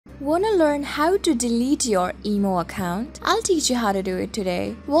Wanna learn how to delete your emo account? I'll teach you how to do it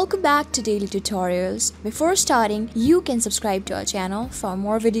today. Welcome back to Daily Tutorials. Before starting, you can subscribe to our channel for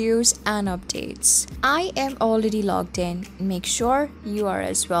more videos and updates. I am already logged in. Make sure you are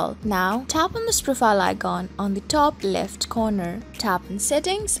as well. Now, tap on this profile icon on the top left corner. Tap on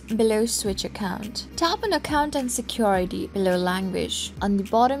Settings below Switch Account. Tap on Account and Security below Language. On the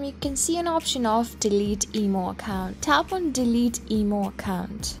bottom, you can see an option of Delete Emo Account. Tap on Delete Emo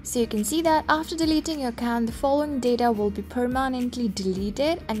Account. So you can see that after deleting your account, the following data will be permanently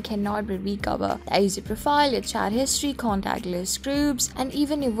deleted and cannot be recovered. That is your profile, your chat history, contact list, groups, and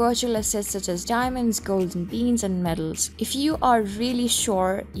even your virtual assets such as diamonds, golden beans, and medals. If you are really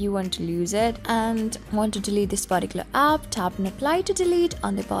sure you want to lose it and want to delete this particular app, tap on Apply to Delete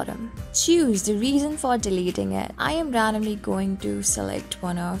on the bottom. Choose the reason for deleting it. I am randomly going to select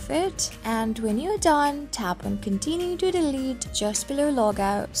one of it, and when you're done, tap on Continue to Delete just below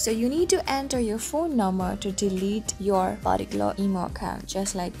Logout. So you need to enter your phone number to delete your particular emo account,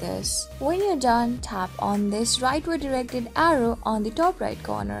 just like this. When you're done, tap on this rightward directed arrow on the top right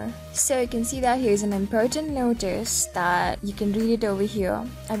corner. So you can see that here's an important notice that you can read it over here.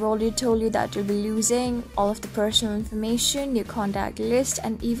 I've already told you that you'll be losing all of the personal information, your contact list,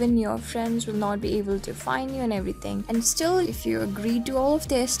 and even your friends will not be able to find you and everything. And still, if you agree to all of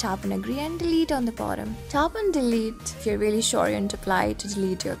this, tap on Agree and Delete on the bottom. Tap on Delete if you're really sure you want to apply to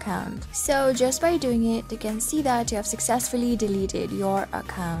delete your account. So just by doing it, you can see that you have successfully deleted your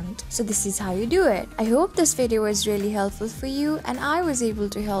account. So this is how you do it. I hope this video was really helpful for you and I was able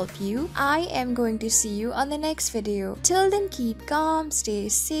to help you. I am going to see you on the next video. Till then, keep calm, stay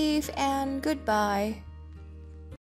safe, and goodbye.